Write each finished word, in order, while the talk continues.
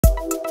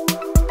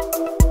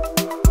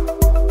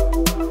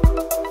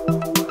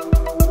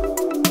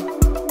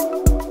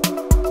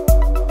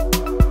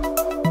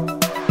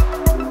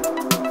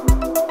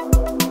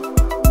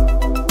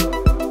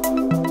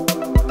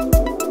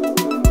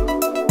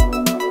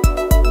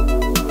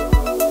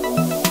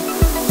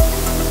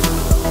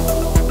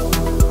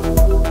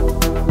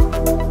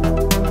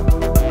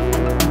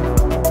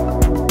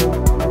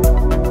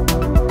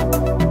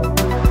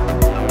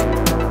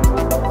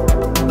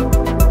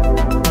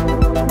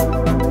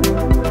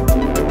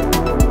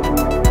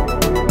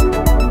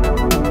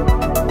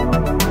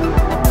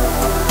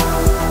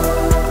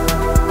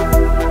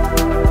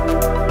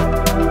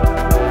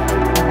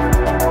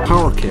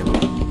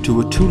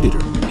2-litre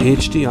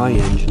HDI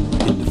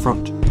engine in the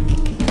front.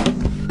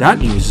 That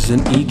uses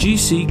an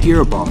EGC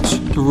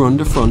gearbox to run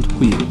the front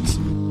wheels.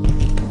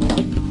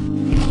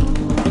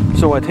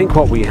 So I think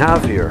what we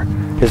have here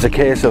is a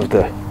case of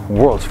the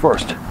world's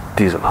first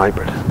diesel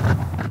hybrid.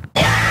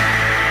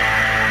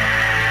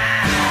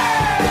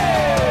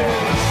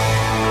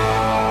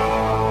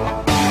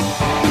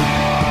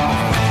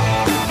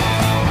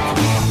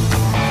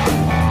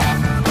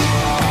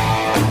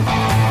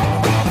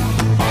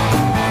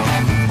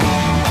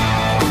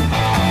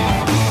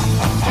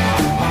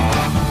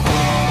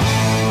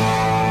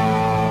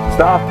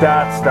 Stop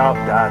that, stop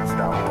that,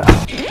 stop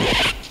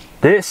that.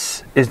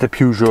 This is the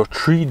Peugeot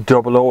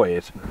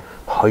 3008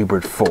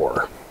 Hybrid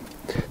 4.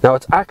 Now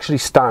it's actually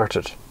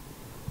started.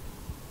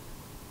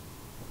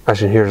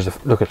 As you can hear,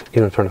 look at,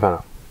 you know, turn the fan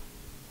off.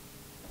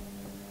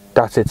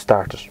 That's it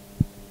started.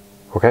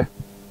 Okay?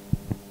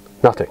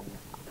 Nothing.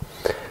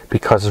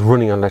 Because it's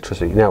running on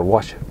electricity. Now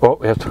watch. Oh,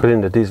 we have to put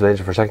in the diesel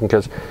engine for a second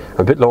because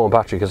I'm a bit low on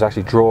battery because I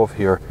actually drove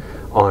here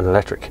on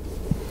electric.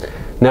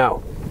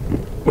 Now,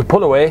 we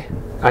pull away.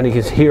 And you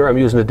can hear I'm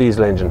using the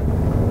diesel engine.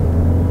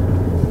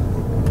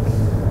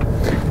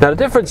 Now the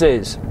difference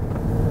is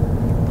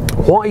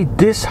why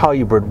this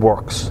hybrid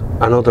works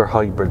and other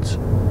hybrids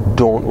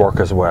don't work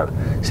as well.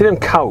 See them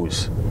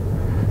cows?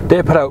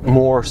 They put out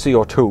more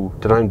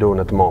CO2 than I'm doing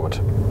at the moment,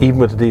 even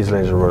with the diesel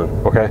engine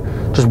running, okay?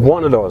 Just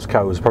one of those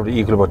cows probably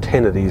equal about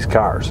 10 of these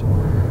cars,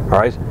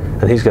 alright?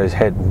 And these guys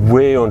head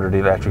way under the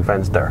electric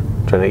fence there,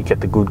 trying to get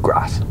the good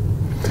grass.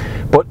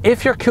 But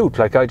if you're cute,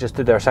 like I just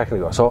did there a second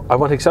ago, so I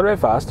want to accelerate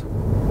fast,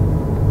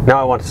 now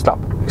I want to stop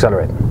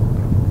accelerating.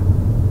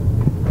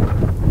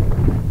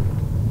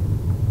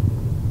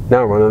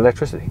 Now I'm running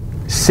electricity.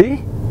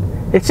 See?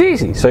 It's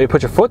easy. So you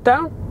put your foot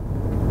down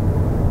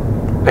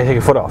and you take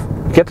your foot off.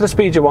 You get to the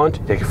speed you want,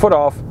 you take your foot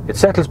off, it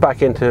settles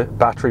back into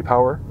battery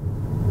power,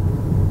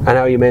 and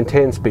now you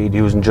maintain speed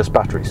using just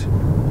batteries.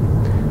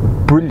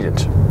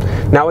 Brilliant.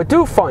 Now I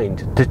do find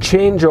the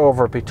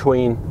changeover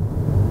between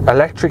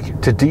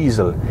electric to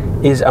diesel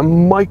is a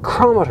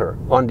micrometer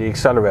on the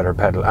accelerator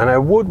pedal, and I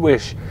would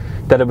wish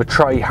that it would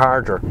try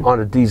harder on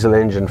the diesel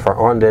engine or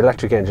on the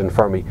electric engine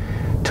for me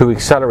to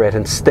accelerate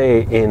and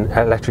stay in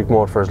electric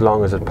mode for as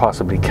long as it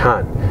possibly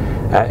can.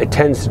 It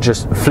tends to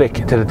just flick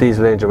to the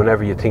diesel engine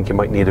whenever you think you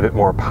might need a bit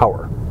more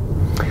power.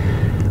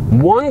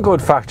 One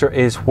good factor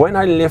is when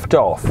I lift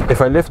off,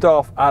 if I lift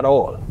off at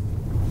all,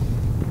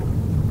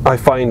 I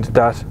find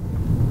that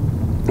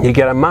you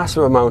get a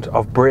massive amount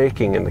of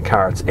braking in the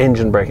car. It's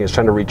engine braking. It's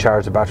trying to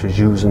recharge the batteries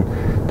using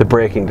the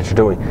braking that you're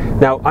doing.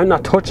 Now, I'm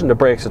not touching the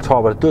brakes at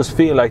all, but it does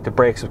feel like the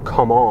brakes have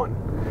come on.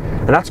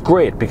 And that's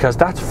great because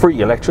that's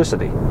free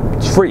electricity.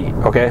 It's free,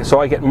 okay? So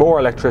I get more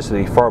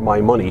electricity for my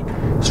money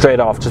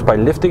straight off just by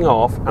lifting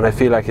off, and I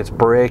feel like it's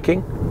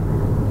braking.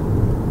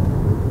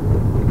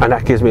 And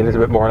that gives me a little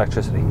bit more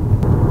electricity.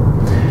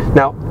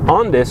 Now,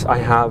 on this, I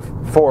have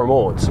 4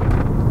 modes.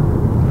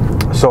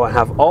 So I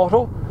have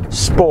auto,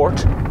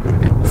 sport,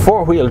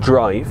 4-wheel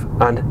drive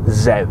and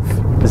ZEV.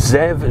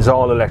 ZEV is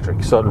all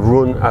electric, so it'll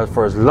run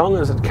for as long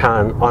as it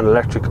can on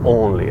electric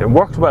only. It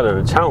works well in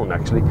a town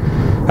actually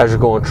as you're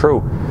going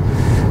through.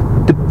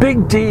 The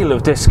big deal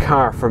of this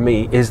car for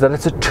me is that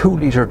it's a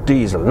 2-litre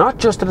diesel. Not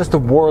just that it's the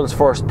world's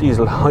first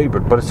diesel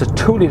hybrid, but it's a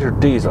 2-litre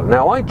diesel.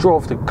 Now I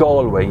drove to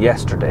Galway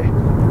yesterday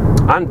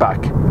and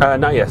back,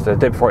 not yesterday, the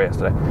day before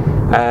yesterday,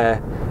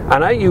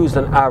 and I used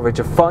an average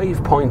of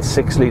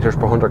 5.6 litres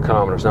per 100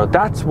 kilometres. Now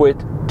that's with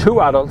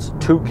 2 adults,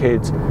 2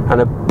 kids, and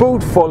a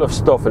boot full of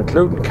stuff,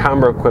 including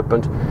camera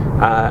equipment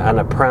and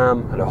a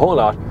pram and a whole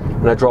lot.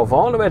 And I drove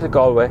all the way to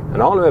Galway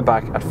and all the way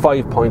back at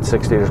 5.6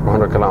 litres per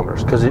 100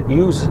 kilometres because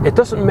it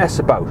doesn't mess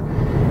about.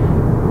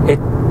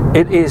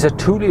 It is a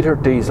 2-litre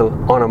diesel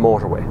on a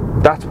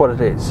motorway. That's what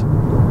it is.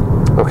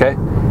 Okay?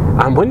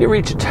 And when you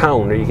reach a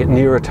town or you get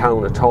near a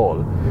town at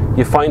all,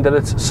 you find that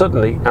it's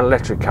suddenly an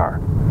electric car.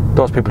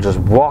 Those people just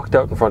walked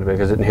out in front of me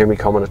because they didn't hear me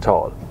coming at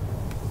all.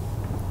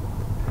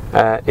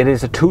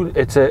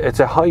 It's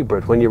a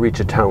hybrid when you reach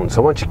a town.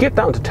 So once you get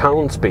down to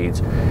town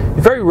speeds,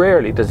 very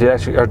rarely does the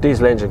electric or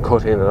diesel engine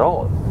cut in at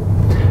all.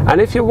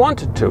 And if you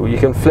wanted to, you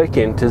can flick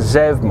into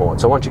ZEV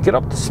mode. So once you get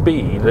up to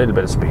speed, a little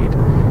bit of speed,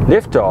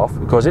 lift off,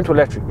 it goes into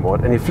electric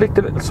mode, and you flick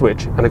the little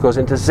switch and it goes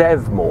into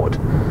ZEV mode.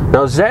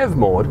 Now ZEV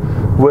mode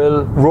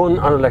will run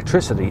on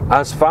electricity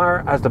as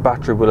far as the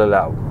battery will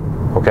allow.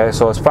 Okay,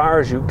 so as far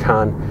as you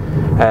can,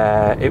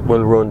 it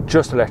will run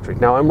just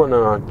electric. Now I'm running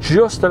on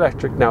just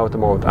electric now at the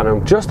moment, and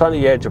I'm just on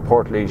the edge of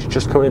Portlaoise,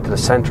 just coming into the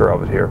centre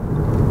of it here.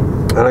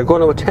 And I'm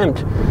going to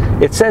attempt,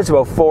 it says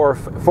about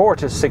 4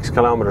 to 6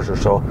 kilometres or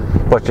so,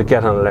 what you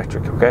get on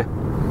electric, okay?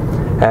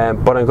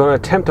 But I'm going to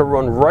attempt to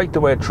run right the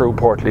way through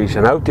Portlaoise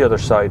and out the other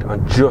side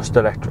on just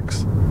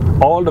electrics,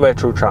 all the way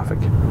through traffic.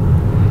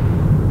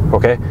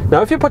 Okay,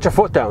 now if you put your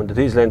foot down, the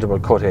diesel engine will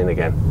cut in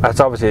again.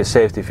 That's obviously a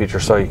safety feature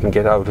so you can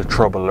get out of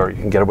trouble or you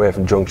can get away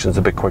from junctions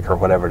a bit quicker,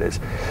 whatever it is.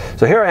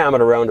 So here I am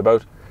at a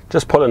roundabout,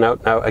 just pulling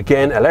out. Now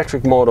again,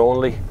 electric mode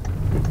only.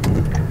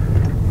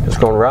 Just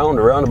going round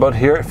and round about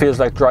here. It feels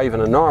like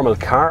driving a normal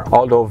car,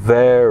 although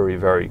very,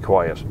 very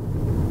quiet.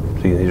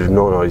 there's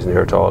no noise in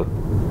here at all.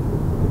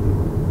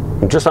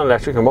 I'm just on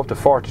electric. I'm up to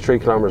 43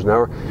 kilometers an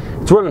hour.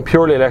 It's running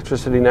purely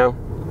electricity now.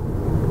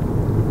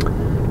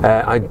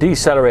 I'm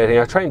decelerating.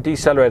 I try and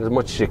decelerate as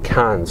much as you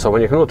can. So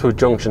when you come up to a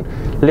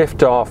junction,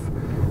 lift off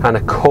and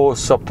it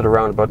coasts up to the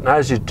roundabout. And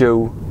as you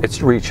do,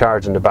 it's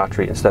recharging the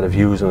battery instead of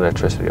using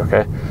electricity,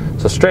 okay?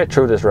 So straight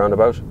through this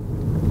roundabout.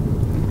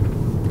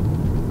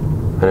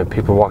 And then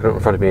people walking out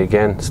in front of me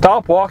again.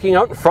 Stop walking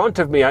out in front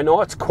of me. I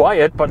know it's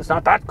quiet, but it's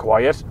not that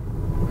quiet.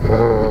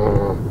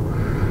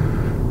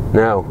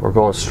 Now we're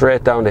going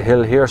straight down the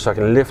hill here, so I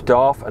can lift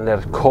off and let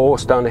it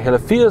coast down the hill. It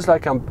feels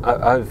like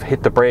I've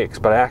hit the brakes,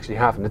 but I actually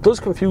haven't. It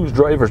does confuse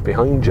drivers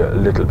behind you a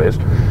little bit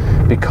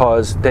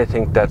because they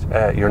think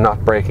that you're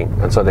not braking,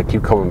 and so they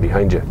keep coming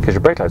behind you because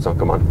your brake lights don't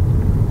come on.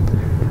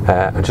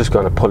 I'm just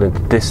going to pull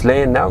into this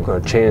lane now. I'm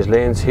going to change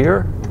lanes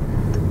here,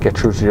 get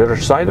through to the other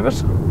side of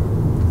it.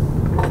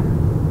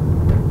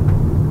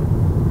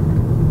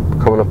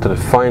 Coming up to the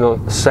final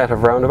set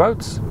of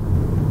roundabouts.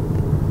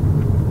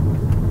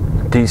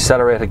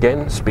 Decelerate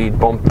again, speed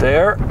bump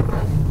there,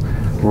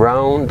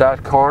 round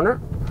that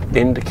corner,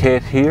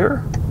 indicate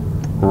here,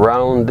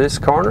 round this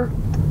corner.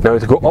 Now I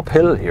have to go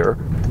uphill here,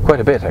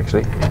 quite a bit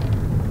actually.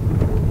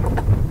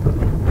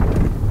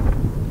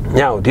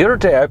 Now the other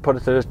day I put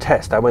it to the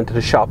test. I went to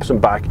the shops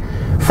and back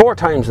 4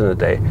 times in a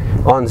day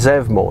on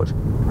ZEV mode,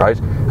 right?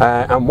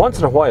 And once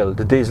in a while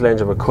the diesel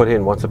engine would cut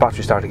in once the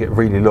battery started to get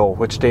really low,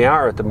 which they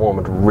are at the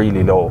moment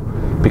really low,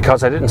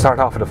 because I didn't start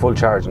off at a full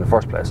charge in the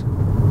first place.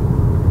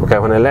 Okay,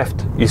 when I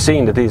left, you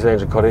seen the diesel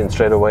engine cut in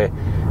straight away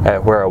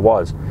where I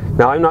was.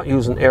 Now I'm not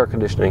using air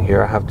conditioning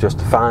here, I have just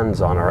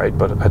fans on, alright,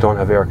 but I don't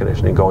have air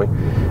conditioning going.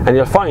 And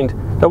you'll find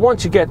that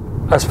once you get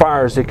as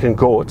far as it can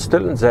go, it's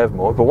still in ZEV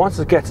mode, but once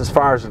it gets as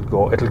far as it'll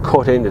go, it'll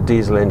cut in the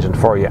diesel engine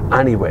for you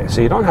anyway.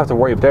 So you don't have to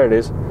worry, but there it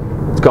is,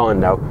 it's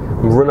gone now.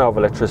 I'm running out of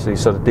electricity,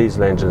 so the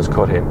diesel engine is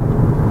cut in.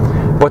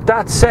 But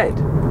that said,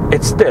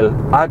 it's still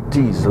a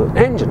diesel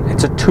engine.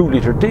 It's a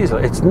 2-litre diesel.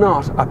 It's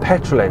not a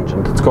petrol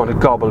engine that's going to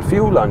gobble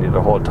fuel on you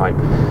the whole time.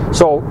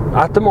 So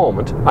at the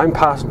moment, I'm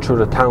passing through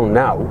the town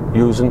now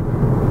using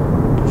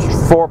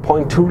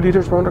 4.2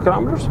 litres per 100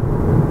 kilometres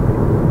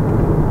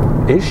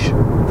ish,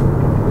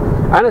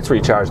 and it's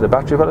recharging the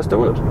battery while it's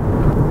doing it.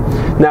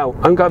 Now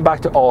I'm going back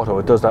to auto.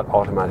 It does that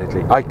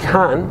automatically. I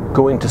can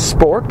go into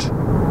sport.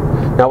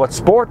 Now what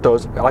sport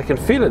does, I can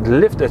feel it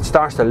lift. It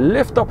starts to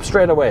lift up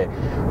straight away.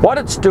 What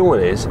it's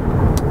doing is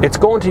it's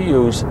going to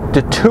use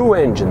the 2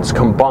 engines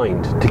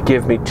combined to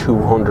give me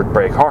 200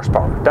 brake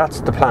horsepower.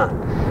 That's the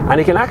plan. And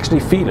you can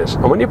actually feel it.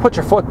 And when you put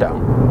your foot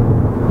down,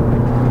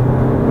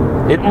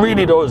 it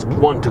really does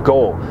want to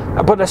go.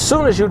 But as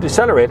soon as you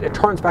decelerate, it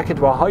turns back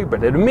into a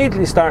hybrid. It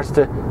immediately starts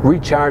to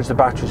recharge the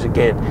batteries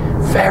again.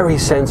 Very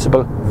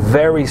sensible,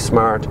 very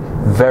smart,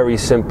 very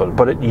simple.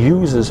 But it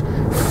uses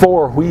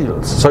 4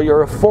 wheels. So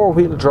you're a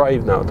 4-wheel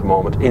drive now at the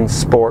moment in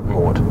sport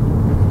mode.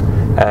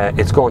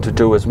 It's going to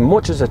do as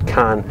much as it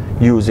can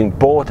using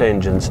both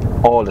engines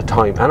all the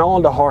time, and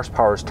all the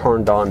horsepower is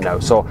turned on now,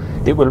 so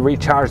it will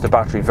recharge the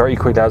battery very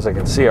quickly. As I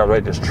can see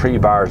already, there's 3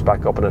 bars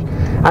back up in it,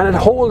 and it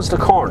holds the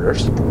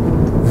corners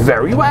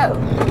very well.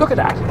 Look at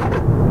that.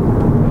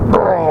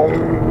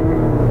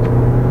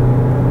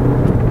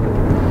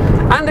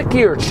 And the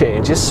gear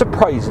change is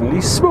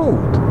surprisingly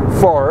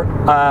smooth for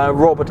a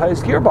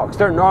robotized gearbox.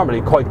 They're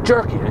normally quite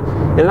jerky.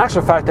 In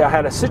actual fact, I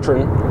had a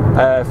Citroen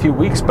a few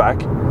weeks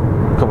back,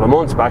 a couple of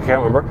months back, I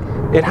can't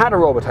remember. It had a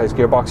robotized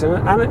gearbox in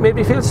it, and it made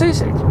me feel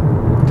seasick.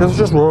 It was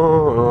just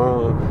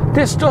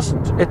this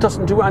doesn't. It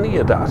doesn't do any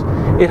of that.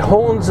 It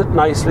holds it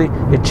nicely.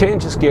 It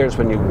changes gears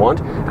when you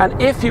want,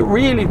 and if you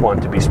really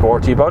want to be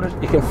sporty about it,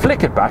 you can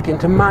flick it back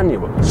into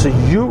manual, so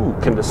you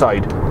can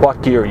decide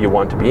what gear you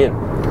want to be in.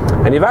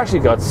 And you've actually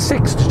got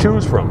 6 to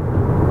choose from.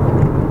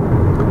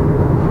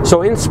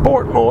 So in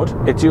sport mode,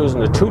 it's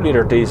using a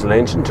 2-litre diesel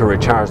engine to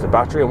recharge the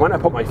battery, and when I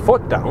put my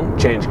foot down,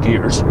 change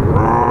gears,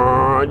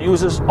 it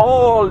uses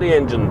all the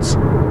engines,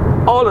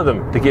 all of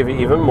them, to give you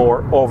even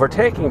more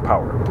overtaking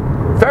power.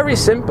 Very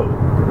simple,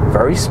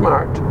 very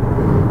smart,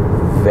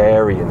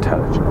 very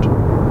intelligent.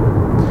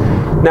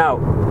 Now,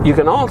 you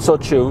can also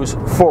choose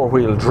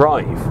 4-wheel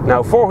drive.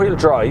 Now, 4-wheel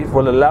drive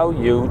will allow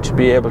you to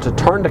be able to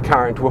turn the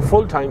car into a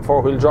full-time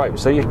 4-wheel drive,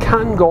 so you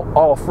can go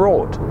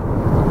off-road.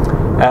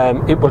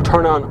 It will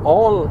turn on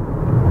all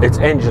its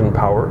engine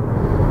power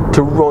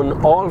to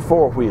run all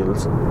 4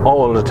 wheels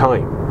all the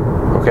time.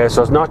 Okay,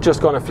 so it's not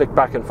just going to flick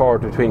back and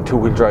forward between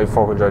 2-wheel drive,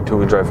 4-wheel drive,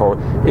 2-wheel drive,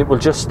 4-wheel. It will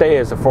just stay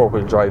as a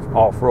 4-wheel drive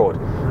off-road.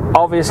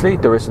 Obviously,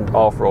 there isn't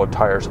off-road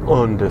tyres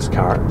on this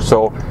car,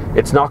 so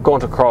it's not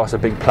going to cross a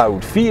big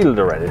ploughed field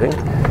or anything,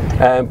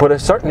 but it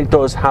certainly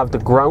does have the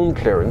ground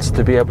clearance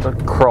to be able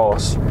to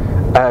cross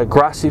a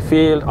grassy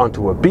field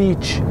onto a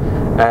beach,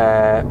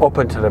 up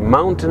into the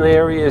mountain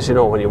areas, you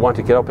know, when you want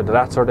to get up into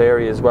that sort of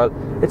area as well.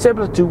 It's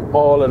able to do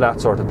all of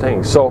that sort of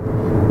thing, so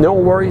no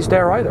worries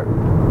there either.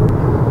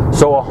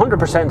 So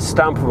 100%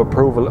 stamp of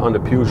approval on the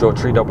Peugeot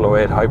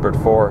 3008 Hybrid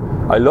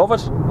 4. I love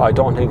it. I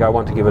don't think I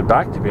want to give it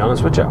back, to be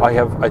honest with you. I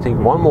have, I think,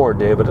 one more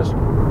day with it.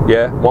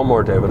 Yeah, one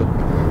more day with it.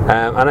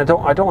 and I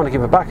don't want to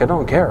give it back. I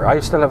don't care. I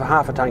still have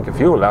half a tank of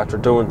fuel after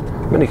doing,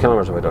 how many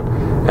kilometers have I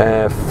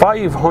done?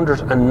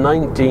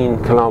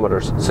 519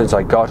 kilometers since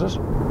I got it,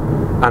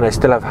 and I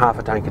still have half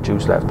a tank of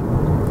juice left.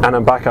 And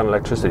I'm back on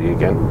electricity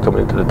again,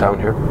 coming into the town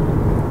here.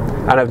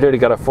 And I've nearly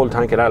got a full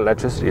tank of that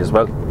electricity as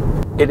well.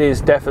 It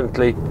is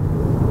definitely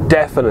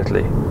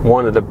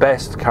one of the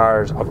best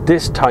cars of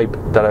this type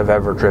that I've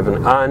ever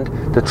driven, and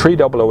the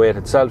 3008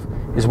 itself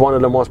is one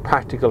of the most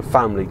practical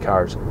family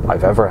cars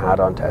I've ever had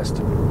on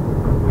test.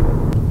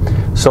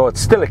 So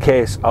it's still a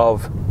case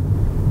of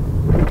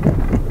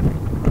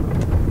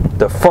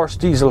the first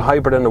diesel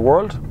hybrid in the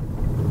world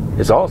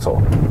is also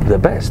the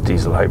best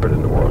diesel hybrid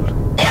in the world.